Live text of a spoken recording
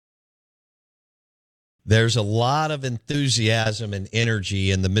There's a lot of enthusiasm and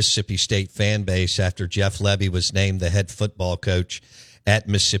energy in the Mississippi State fan base after Jeff Lebby was named the head football coach at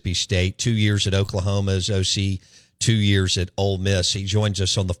Mississippi State. 2 years at Oklahoma as OC, 2 years at Ole Miss. He joins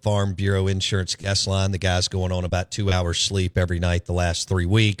us on the Farm Bureau Insurance guest line. The guy's going on about 2 hours sleep every night the last 3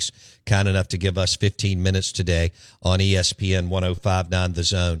 weeks. Kind enough to give us 15 minutes today on ESPN 105.9 The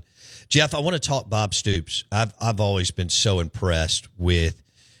Zone. Jeff, I want to talk Bob Stoops. I've always been so impressed with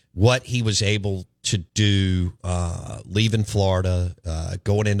what he was able to do leaving Florida,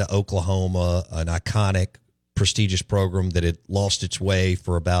 going into Oklahoma, an iconic, prestigious program that had lost its way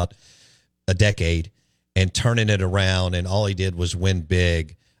for about a decade, and turning it around, and all he did was win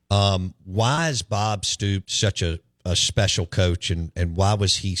big. Why is Bob Stoops such a special coach, and why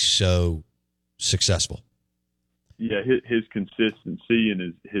was he so successful? Yeah, his consistency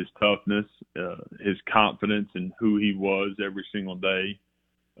and his toughness, his confidence in who he was every single day,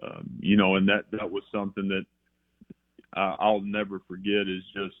 and that was something that I'll never forget is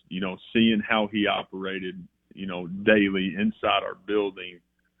just, seeing how he operated, daily inside our building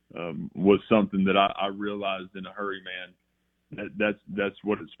was something that I realized in a hurry, man. That's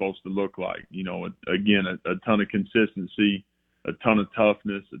what it's supposed to look like. Again, a ton of consistency, a ton of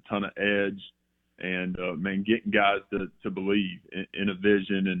toughness, a ton of edge, and getting guys to believe in a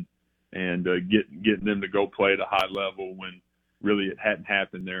vision and getting them to go play at a high level when really it hadn't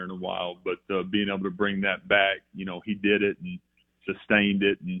happened there in a while. But being able to bring that back, he did it and sustained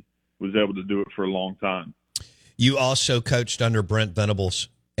it and was able to do it for a long time. You also coached under Brent Venables,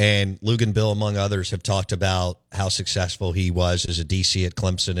 and Lugan Bill, among others, have talked about how successful he was as a DC at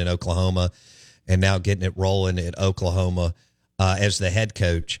Clemson in Oklahoma, and now getting it rolling at Oklahoma as the head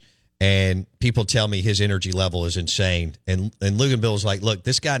coach. And people tell me his energy level is insane. And Lugan Bill is like, look,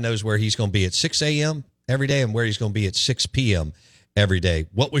 this guy knows where he's going to be at 6 a.m. every day and where he's going to be at 6 p.m. every day.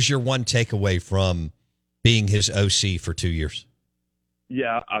 What was your one takeaway from being his OC for 2 years?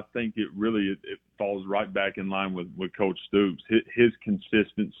 Yeah, I think it falls right back in line with Coach Stoops. His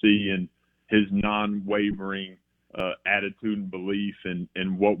consistency and his non-wavering attitude and belief in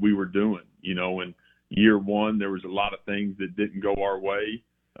what we were doing. In year one, there was a lot of things that didn't go our way.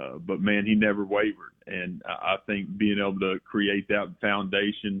 But, man, he never wavered. And I think being able to create that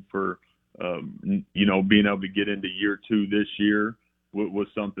foundation for, being able to get into year two this year was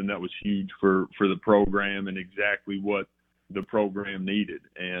something that was huge for the program and exactly what the program needed.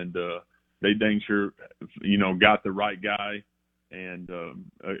 And they dang sure, got the right guy. And,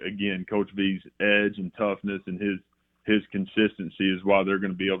 again, Coach V's edge and toughness and his consistency is why they're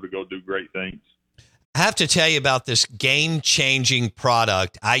going to be able to go do great things. I have to tell you about this game-changing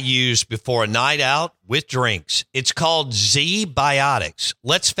product I use before a night out with drinks. It's called Z-Biotics.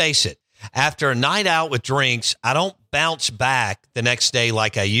 Let's face it, after a night out with drinks, I don't bounce back the next day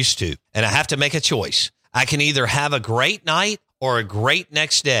like I used to, and I have to make a choice. I can either have a great night or a great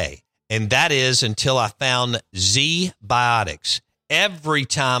next day, and that is until I found Z-Biotics. Every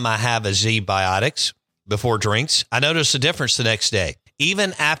time I have a Z-Biotics before drinks, I notice a difference the next day.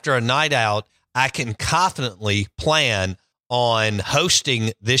 Even after a night out, I can confidently plan on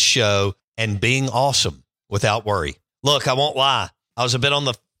hosting this show and being awesome without worry. Look, I won't lie. I was a bit on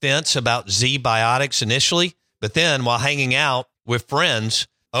the fence about Z-Biotics initially, but then while hanging out with friends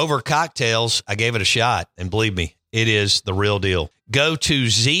over cocktails, I gave it a shot. And believe me, it is the real deal. Go to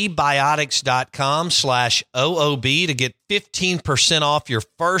zbiotics.com/OOB to get 15% off your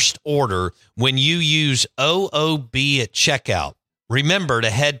first order when you use OOB at checkout. Remember to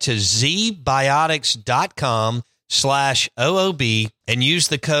head to zbiotics.com/OOB and use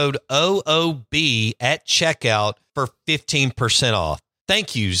the code OOB at checkout for 15% off.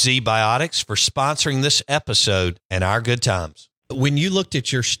 Thank you, Z-Biotics, for sponsoring this episode and our good times. When you looked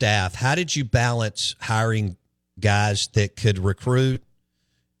at your staff, how did you balance hiring guys that could recruit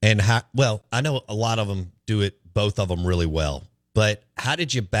and I know a lot of them do it, both of them really well, but how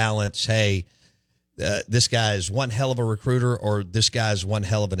did you balance, hey, this guy is one hell of a recruiter, or this guy is one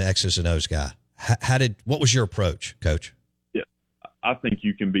hell of an X's and O's guy? What was your approach, Coach? Yeah, I think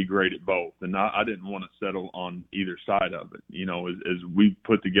you can be great at both, and I didn't want to settle on either side of it. As we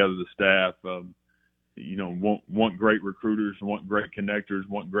put together the staff, want great recruiters, want great connectors,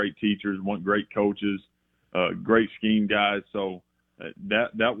 want great teachers, want great coaches, great scheme guys. So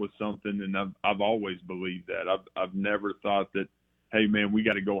that was something, and I've always believed that. I've never thought that, hey, man, we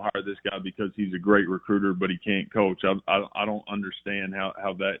got to go hire this guy because he's a great recruiter, but he can't coach. I don't understand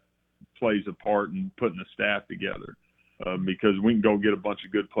how that plays a part in putting a staff together because we can go get a bunch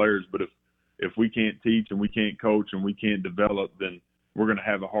of good players, but if we can't teach and we can't coach and we can't develop, then we're going to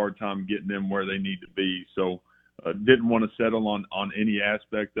have a hard time getting them where they need to be. So didn't want to settle on any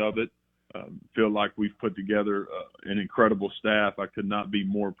aspect of it. Feel like we've put together an incredible staff. I could not be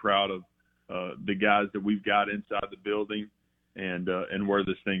more proud of the guys that we've got inside the building and where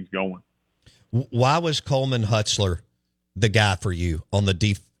this thing's going. Why was Coleman Hutzler the guy for you on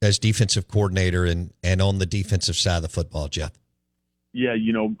the as defensive coordinator and on the defensive side of the football, Jeff? Yeah,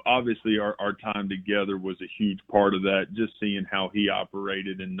 obviously our time together was a huge part of that, just seeing how he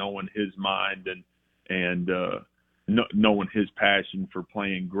operated and knowing his mind and knowing his passion for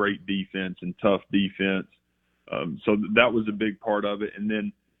playing great defense and tough defense. So that was a big part of it. And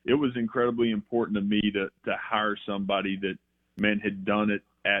then it was incredibly important to me to hire somebody that, man, had done it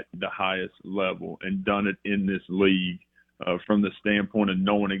at the highest level and done it in this league from the standpoint of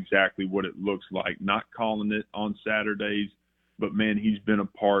knowing exactly what it looks like, not calling it on Saturdays, but, man, he's been a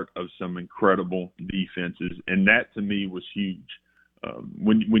part of some incredible defenses. And that, to me, was huge.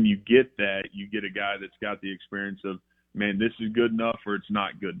 When you get that, you get a guy that's got the experience of, man, this is good enough or it's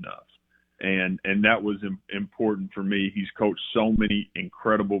not good enough. And that was important for me. He's coached so many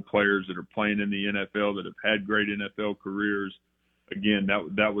incredible players that are playing in the NFL that have had great NFL careers. Again,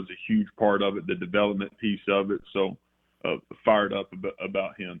 that was a huge part of it, the development piece of it. So fired up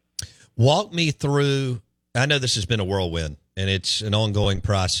about him. Walk me through. I know this has been a whirlwind, and it's an ongoing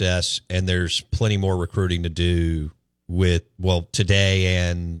process, and there's plenty more recruiting to do with, well, today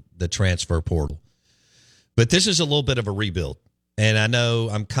and the transfer portal. But this is a little bit of a rebuild, and I know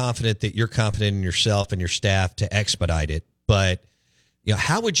I'm confident that you're confident in yourself and your staff to expedite it. But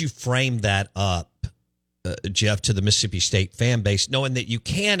how would you frame that up, Jeff, to the Mississippi State fan base, knowing that you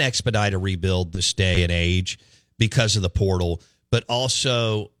can expedite a rebuild this day and age because of the portal, but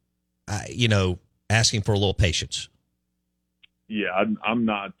also, asking for a little patience? Yeah, I'm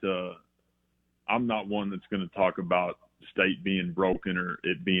not one that's going to talk about State being broken or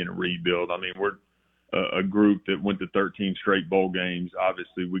it being a rebuild. I mean, we're a group that went to 13 straight bowl games.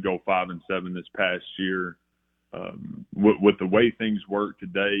 Obviously, we go 5-7 this past year. With the way things work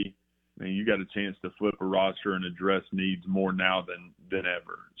today, man, you got a chance to flip a roster and address needs more now than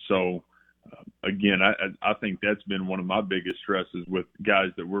ever. So, again, I think that's been one of my biggest stresses with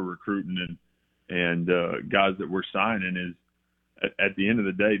guys that we're recruiting and guys that we're signing is, at the end of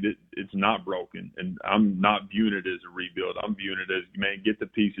the day, it's not broken. And I'm not viewing it as a rebuild. I'm viewing it as, man, get the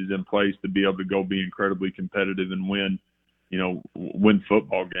pieces in place to be able to go be incredibly competitive and win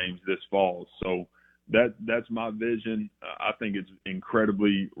football games this fall. So that's my vision. I think it's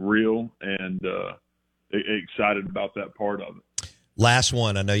incredibly real and excited about that part of it. Last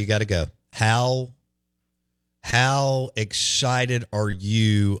one. I know you got to go. How excited are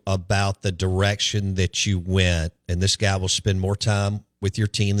you about the direction that you went? And this guy will spend more time with your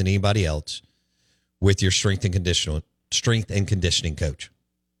team than anybody else with your strength and conditioning coach.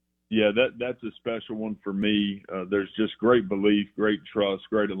 Yeah, that's a special one for me. There's just great belief, great trust,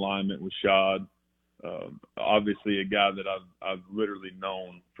 great alignment with Shad. Obviously a guy that I've literally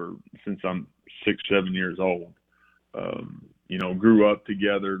known since I'm 6-7 years old. Grew up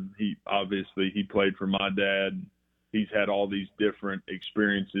together. He played for my dad. He's had all these different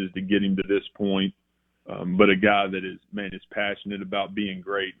experiences to get him to this point. But a guy that is passionate about being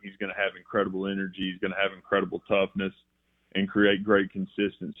great. He's going to have incredible energy. He's going to have incredible toughness and create great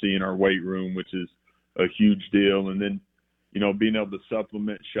consistency in our weight room, which is a huge deal. And then, being able to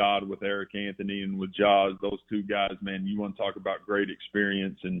supplement Shad with Eric Anthony and with Jaws, those two guys, man, you want to talk about great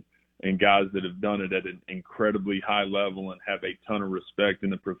experience and guys that have done it at an incredibly high level and have a ton of respect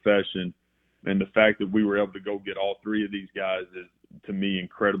in the profession. And the fact that we were able to go get all three of these guys is, to me,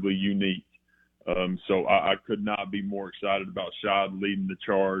 incredibly unique. So I could not be more excited about Shad leading the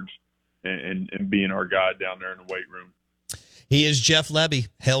charge and being our guy down there in the weight room. He is Jeff Lebby,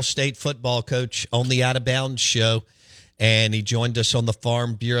 Hail State football coach on the Out of Bounds show, and he joined us on the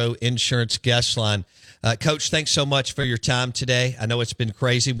Farm Bureau Insurance guest line. Coach, thanks so much for your time today. I know it's been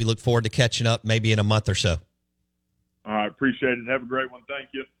crazy. We look forward to catching up maybe in a month or so. All right, appreciate it. Have a great one. Thank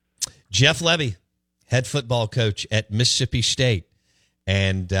you. Jeff Lebby, head football coach at Mississippi State,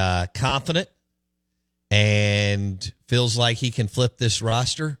 and confident and feels like he can flip this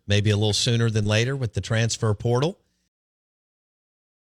roster maybe a little sooner than later with the transfer portal.